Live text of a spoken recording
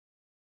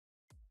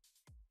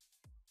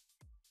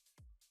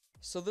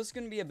So this is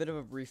going to be a bit of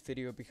a brief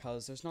video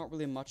because there's not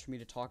really much for me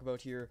to talk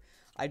about here.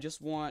 I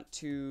just want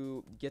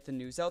to get the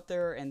news out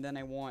there, and then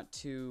I want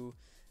to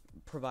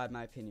provide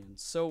my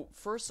opinions. So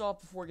first off,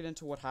 before we get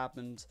into what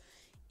happened,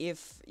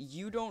 if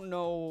you don't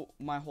know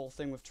my whole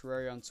thing with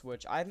Terraria on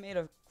Switch, I've made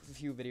a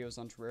few videos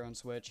on Terraria on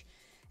Switch,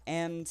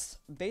 and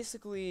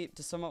basically,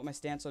 to sum up my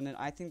stance on it,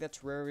 I think that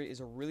Terraria is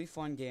a really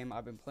fun game.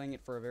 I've been playing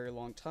it for a very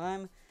long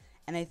time,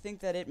 and I think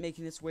that it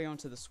making its way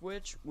onto the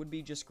Switch would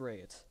be just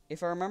great.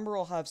 If I remember,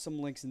 I'll have some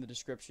links in the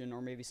description,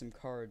 or maybe some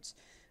cards,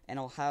 and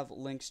I'll have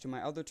links to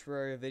my other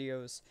Terraria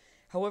videos.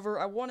 However,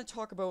 I want to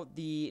talk about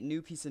the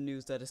new piece of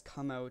news that has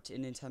come out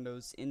in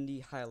Nintendo's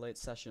Indie Highlight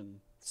session.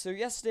 So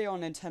yesterday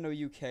on Nintendo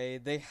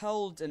UK, they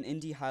held an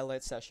Indie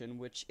Highlight session,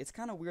 which it's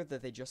kind of weird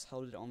that they just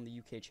held it on the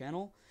UK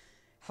channel.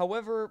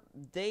 However,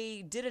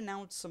 they did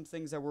announce some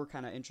things that were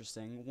kind of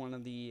interesting. One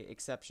of the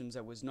exceptions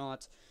that was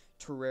not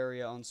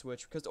Terraria on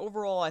Switch, because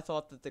overall I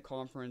thought that the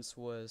conference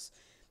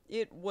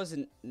it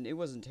wasn't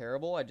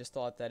terrible. I just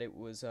thought that it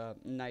was a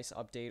nice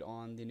update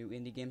on the new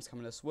indie games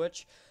coming to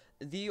Switch.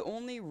 The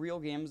only real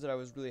games that I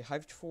was really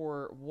hyped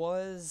for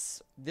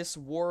was this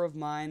War of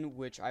Mine,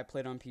 which I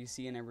played on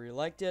PC and I really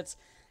liked it,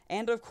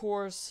 and of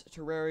course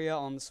Terraria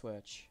on the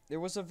Switch. There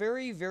was a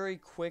very, very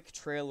quick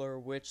trailer,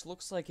 which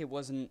looks like it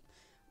wasn't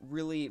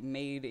really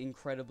made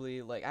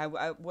incredibly, like,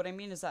 what I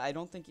mean is that I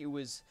don't think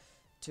it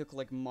took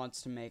like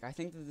months to make. I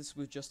think that this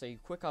was just a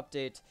quick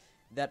update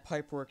that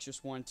Pipeworks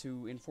just wanted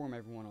to inform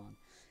everyone on.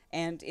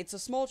 And it's a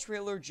small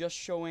trailer just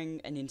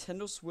showing a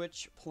Nintendo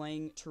Switch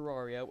playing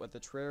Terraria with the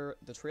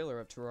trailer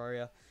of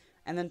Terraria,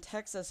 and then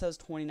text that says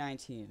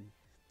 2019.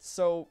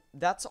 So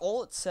that's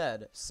all it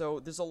said. So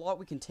there's a lot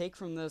we can take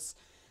from this,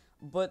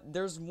 but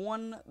there's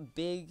one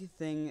big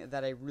thing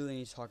that I really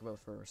need to talk about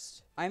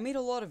first. I made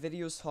a lot of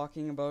videos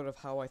talking about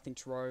how I think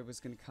Terraria was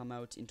going to come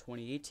out in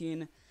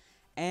 2018,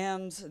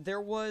 and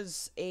there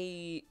was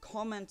a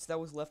comment that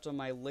was left on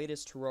my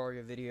latest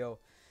Terraria video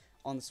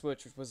on the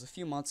Switch, which was a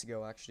few months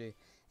ago actually,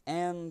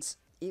 and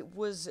it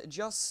was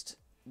just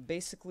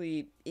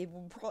basically, it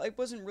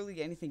wasn't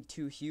really anything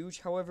too huge.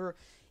 However,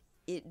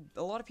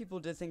 a lot of people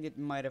did think it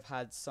might have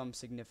had some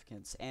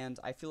significance, and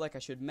I feel like I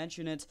should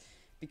mention it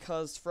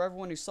because for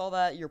everyone who saw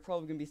that, you're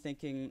probably going to be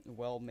thinking,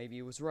 well, maybe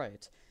it was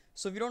right.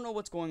 So if you don't know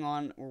what's going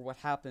on or what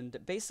happened,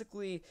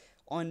 basically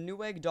on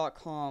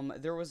Newegg.com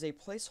there was a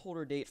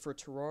placeholder date for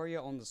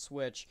Terraria on the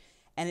Switch,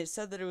 and it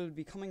said that it would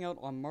be coming out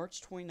on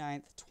March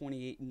 29th,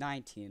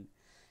 2019.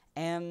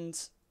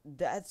 And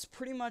that's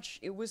pretty much,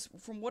 it was,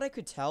 from what I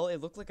could tell,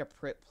 it looked like a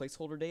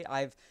placeholder date.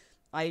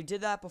 I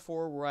did that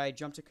before where I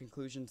jumped to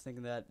conclusions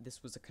thinking that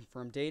this was a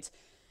confirmed date.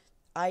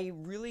 I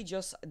really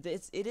just,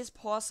 it is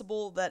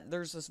possible that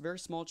there's this very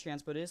small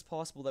chance, but it is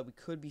possible that we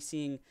could be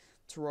seeing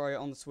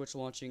Terraria on the Switch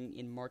launching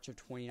in March of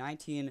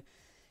 2019,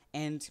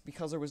 and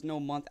because there was no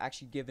month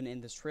actually given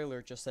in this trailer,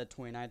 it just said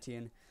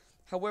 2019.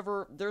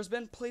 However, there's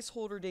been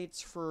placeholder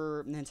dates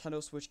for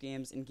Nintendo Switch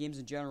games and games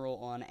in general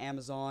on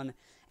Amazon,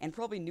 and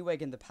probably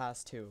Newegg in the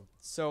past too.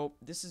 So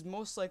this is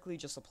most likely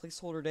just a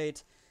placeholder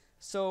date,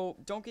 so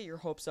don't get your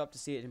hopes up to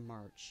see it in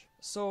March.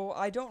 So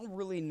I don't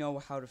really know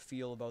how to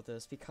feel about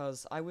this,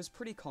 because I was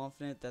pretty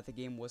confident that the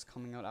game was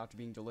coming out after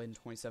being delayed in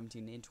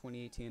 2017 and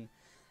 2018.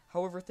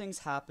 However, things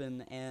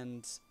happen,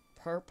 and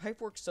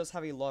Pipeworks does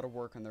have a lot of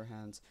work on their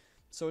hands,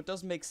 so it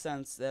does make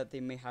sense that they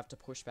may have to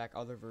push back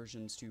other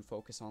versions to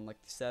focus on, like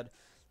they said,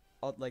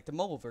 like the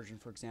mobile version,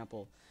 for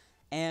example.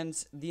 And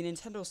the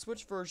Nintendo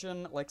Switch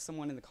version, like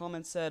someone in the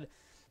comments said,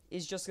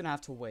 is just going to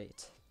have to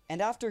wait.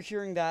 And after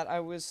hearing that, I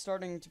was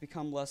starting to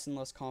become less and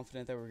less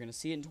confident that we were going to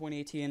see it in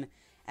 2018,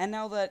 and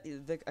now that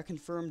a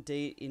confirmed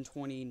date in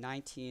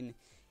 2019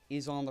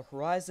 is on the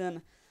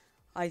horizon,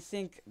 I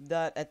think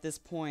that at this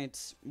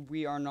point,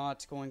 we're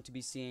not going to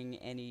be seeing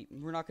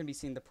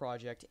the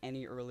project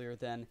any earlier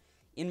than,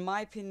 in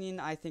my opinion,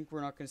 I think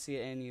we're not going to see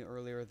it any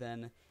earlier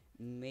than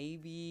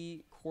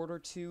maybe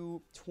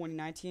Q2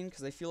 2019,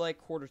 because I feel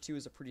like Q2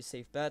 is a pretty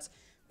safe bet.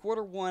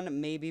 Q1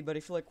 maybe, but I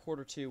feel like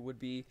Q2 would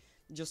be,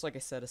 just like I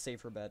said, a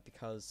safer bet,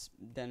 because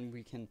then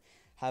we can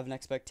have an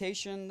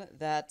expectation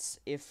that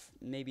if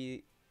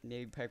maybe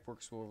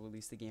Pipeworks will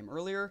release the game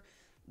earlier,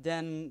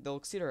 then they'll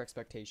exceed our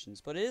expectations.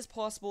 But it is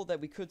possible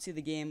that we could see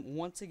the game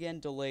once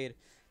again delayed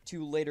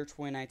to later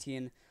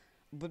 2019.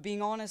 But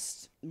being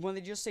honest, when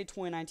they just say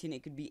 2019,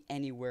 it could be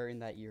anywhere in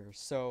that year.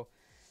 So,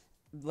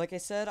 like I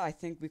said, I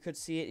think we could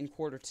see it in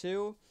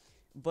Q2,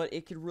 but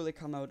it could really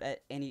come out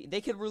at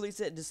they could release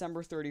it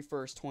December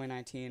 31st,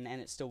 2019,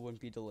 and it still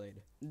wouldn't be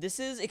delayed. This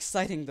is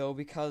exciting, though,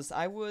 because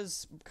I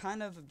was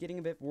kind of getting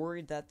a bit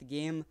worried that the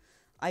game,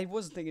 I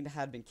wasn't thinking it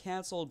had been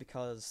canceled,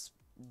 because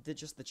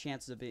just the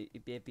chances of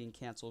it being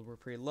canceled were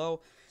pretty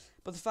low.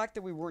 But the fact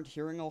that we weren't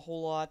hearing a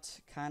whole lot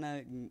kind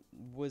of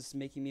was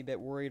making me a bit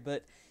worried.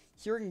 But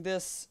hearing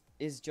this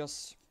is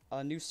just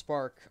a new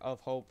spark of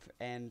hope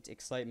and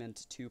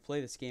excitement to play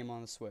this game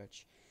on the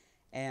Switch.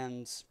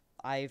 And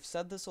I've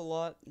said this a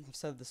lot, I've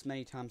said this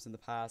many times in the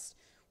past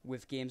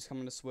with games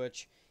coming to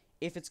Switch.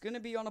 If it's going to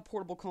be on a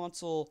portable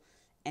console,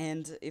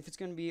 and if it's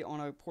going to be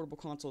on a portable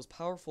console as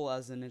powerful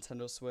as the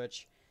Nintendo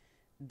Switch,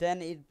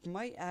 then it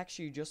might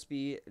actually just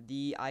be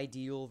the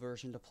ideal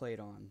version to play it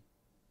on.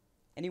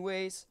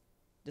 Anyways,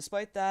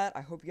 despite that,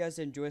 I hope you guys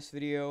enjoy this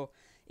video.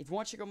 If you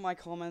want to check out my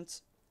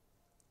comments,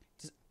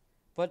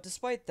 but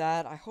despite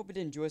that, I hope you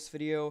did enjoy this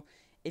video.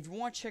 If you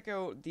want to check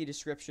out the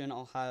description,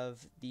 I'll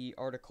have the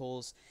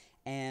articles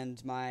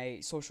and my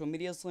social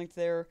medias linked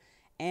there.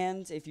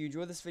 And if you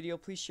enjoyed this video,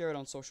 please share it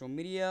on social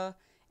media.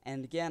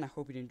 And again, I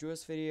hope you did enjoy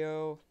this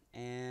video,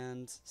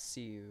 and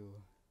see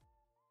you.